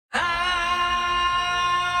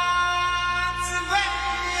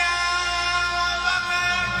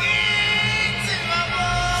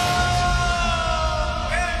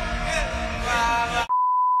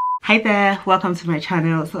Hi there, welcome to my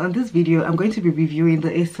channel. So on this video I'm going to be reviewing the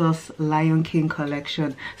ASOS Lion King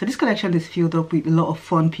collection. So this collection is filled up with a lot of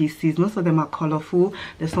fun pieces. Most of them are colorful.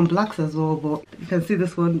 There's some blacks as well, but you can see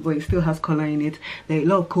this one, but it still has color in it. There are a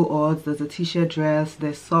lot of co-ords. There's a t-shirt dress,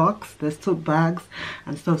 there's socks, there's tote bags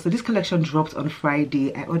and stuff. So this collection dropped on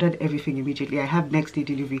Friday. I ordered everything immediately. I have next day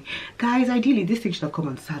delivery. Guys, ideally this thing should have come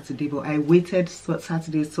on Saturday, but I waited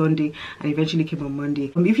Saturday, Sunday, and eventually came on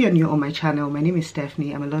Monday. If you're new on my channel, my name is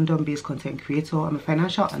Stephanie. I'm a London-based content creator. I'm a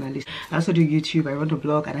financial analyst. I also do YouTube, I run a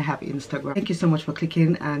blog, and I have Instagram. Thank you so much for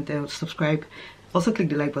clicking and subscribe. Also click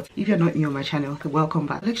the like button if you're not new on my channel. Welcome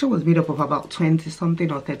back. The collection was made up of about 20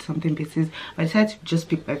 something or 30 something pieces, but I decided to just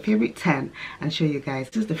pick my favorite 10 and show you guys.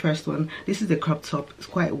 This is the first one. This is the crop top. It's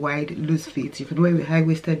quite wide, loose fit. You can wear with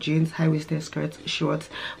high-waisted jeans, high-waisted skirts, shorts,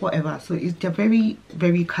 whatever. So they're very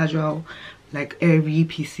casual, like airy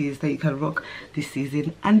pieces that you can rock this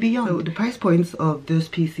season and beyond. So the price points of those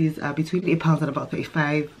pieces are between £8 and about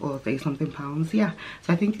 35 or 30 something pounds. Yeah,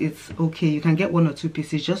 so I think it's okay. You can get one or two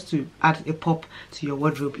pieces just to add a pop to your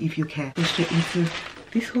wardrobe if you care. Go straight into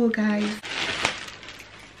this haul, guys.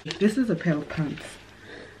 This is a pair of pants,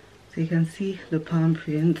 so you can see the palm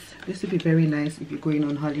prints. This would be very nice if you're going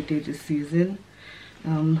on holiday this season.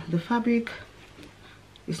 The fabric,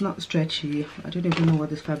 it's not stretchy. I don't even know what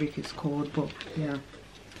this fabric is called, but yeah.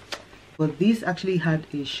 But these actually had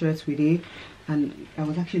a shirt with it, and I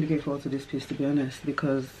was actually looking forward to this piece, to be honest,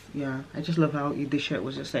 because yeah, I just love how the shirt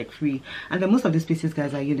was just like free. And then most of these pieces,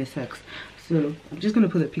 guys, are unisex. So I'm just gonna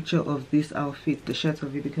put a picture of this outfit, the shirt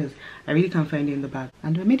of it, because I really can't find it in the bag.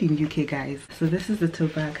 And we're made in UK, guys. So this is the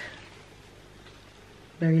tote bag.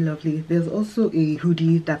 Very lovely. There's also a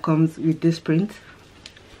hoodie that comes with this print.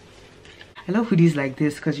 I love hoodies like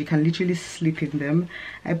this because you can literally sleep in them.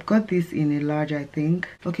 I got this in a large, I think.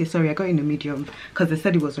 Okay, sorry, I got in a medium because they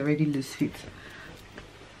said it was already loose fit.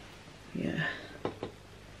 Yeah.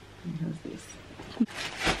 How's this?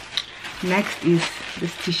 Next is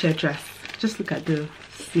this t-shirt dress. Just look at the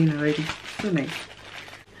stain already. So nice.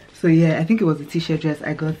 So yeah, I think it was a t-shirt dress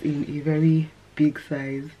I got in a very big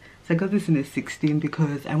size. So I got this in a 16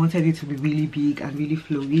 because I wanted it to be really big and really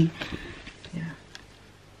flowy. Yeah.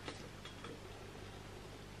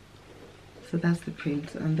 So that's the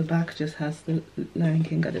print, and the back just has the Lion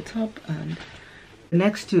King at the top. And the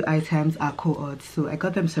next two items are co-ords. So I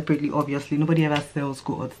got them separately, obviously. Nobody ever sells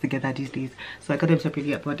co-ords together these days. So I got them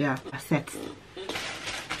separately, but they are sets. So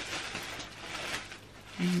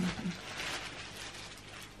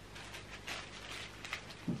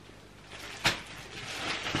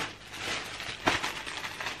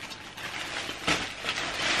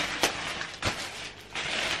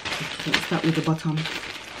let's start with the bottom.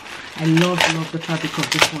 I love the fabric of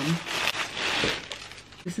this one.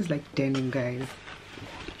 This is like denim, guys.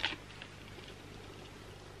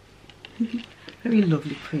 Very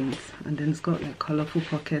lovely prints, and then it's got like colorful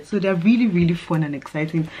pockets. So they're really fun and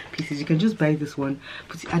exciting pieces. You can just buy this one,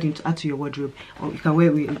 add to your wardrobe, or you can wear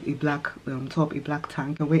it with a black top, a black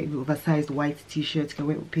tank. You can wear it with oversized white t-shirt. You can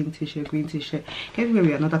wear it with pink t-shirt, green t-shirt. You can wear it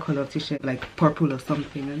with another color of t-shirt, like purple or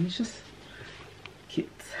something, and it's just cute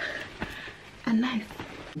and nice.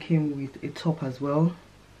 Came with a top as well.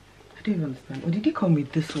 I don't even understand. Or did it come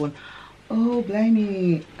with this one? Oh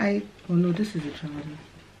blimey, oh no, this is a trouser.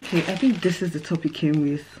 Okay, I think this is the top it came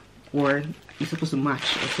with, or it's supposed to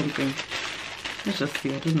match or something. Let's just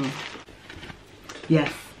see. I don't know.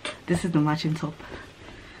 Yes, this is the matching top.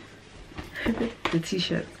 The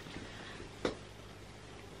t-shirt,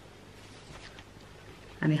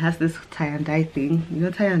 and it has this tie and dye thing. You know,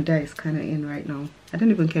 tie and dye is kind of in right now. I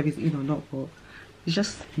don't even care if it's in or not, but it's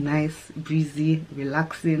just nice, breezy,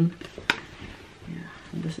 relaxing. Yeah,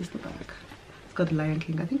 and this is the back. It's got the Lion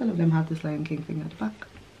King. I think all of them have this Lion King thing at the back.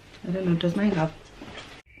 I don't know, does mine have?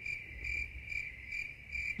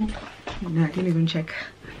 No, I didn't even check.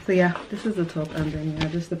 So yeah, this is the top, and then yeah,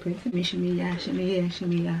 this is the print. Shimmy yeah, shimmy yeah,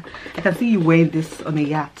 shimmy yeah. I can see you wearing this on a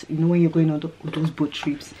yacht. You know, when you're going on those boat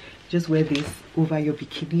trips, just wear this over your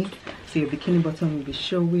bikini. So your bikini bottom will be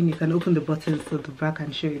showing. You can open the buttons so the back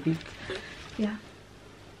can show a bit. Yeah.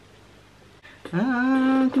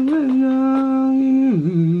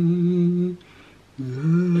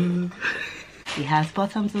 It has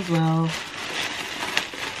bottoms as well.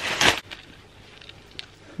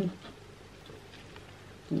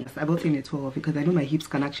 Yes, I bought it in a 12 because I know my hips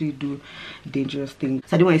can actually do dangerous things.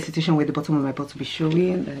 So I don't want a situation where the bottom of my butt will be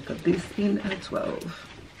showing. And I got this in a 12.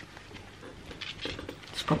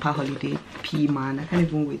 It's proper holiday pee, man. I can't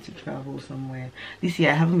even wait to travel somewhere. This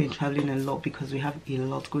year I haven't been traveling a lot because we have a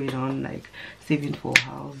lot going on, like saving for a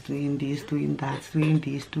house, doing this, doing that, doing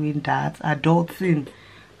this, doing that, adulting.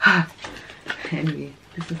 Anyway,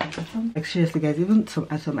 This is the bottom. Like seriously guys, even some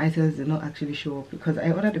items did not actually show up because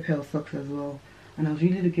I ordered a pair of socks as well, and I was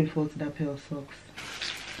really looking forward to that pair of socks.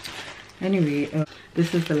 Anyway,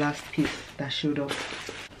 this is the last piece that showed up.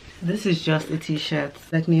 This is just a t-shirt,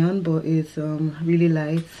 like neon, but it's really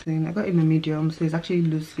light. And I got it in a medium, so it's actually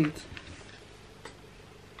loose fit.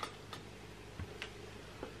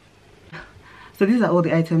 So these are all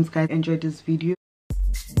the items, guys. Enjoyed this video.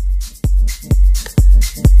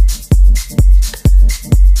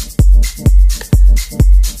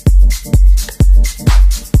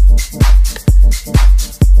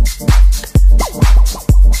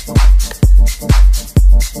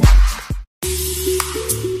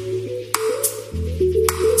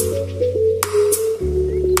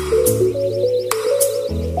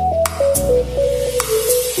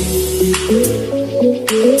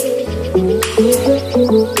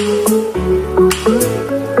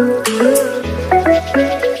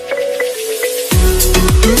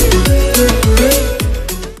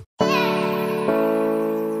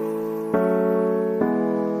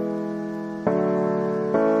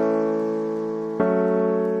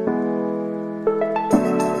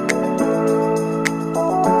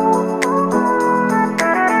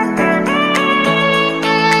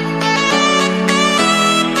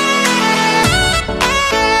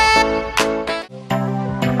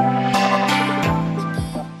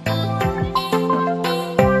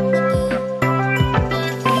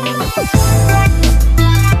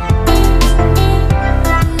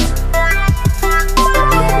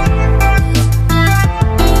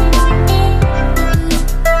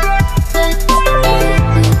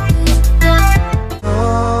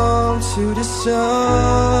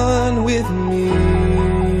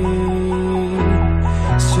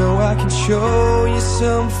 Show you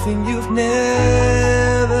something you've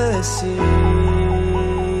never seen,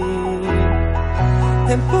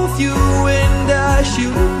 and both you and I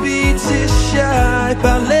shouldn't be too shy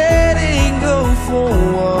about letting go for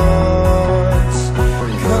once.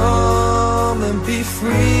 Come and be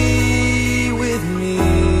free with me.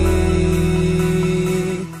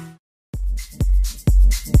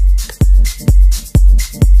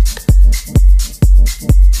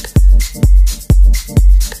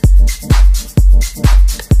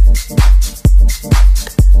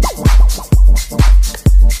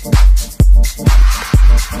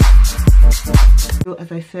 So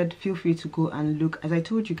as I said, feel free to go and look. As I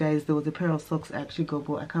told you guys, there was a pair of socks I actually got,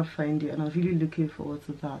 but I can't find it, and I was really looking forward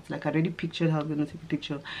to that. Like, I already pictured how I'm gonna take a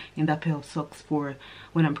picture in that pair of socks for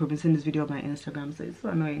when I'm promoting this video on my Instagram, so it's so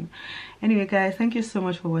annoying. Anyway guys, thank you so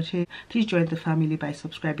much for watching. Please join the family by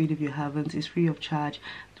subscribing if you haven't. It's free of charge.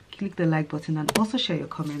 Click the like button and also share your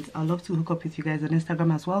comments. I'd love to hook up with you guys on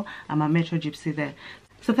Instagram as well. I'm at Metrogypsie there.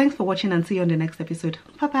 So thanks for watching and see you on the next episode.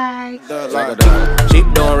 Bye bye. Sheep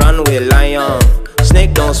don't run with lion,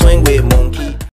 snake don't swing with monkey.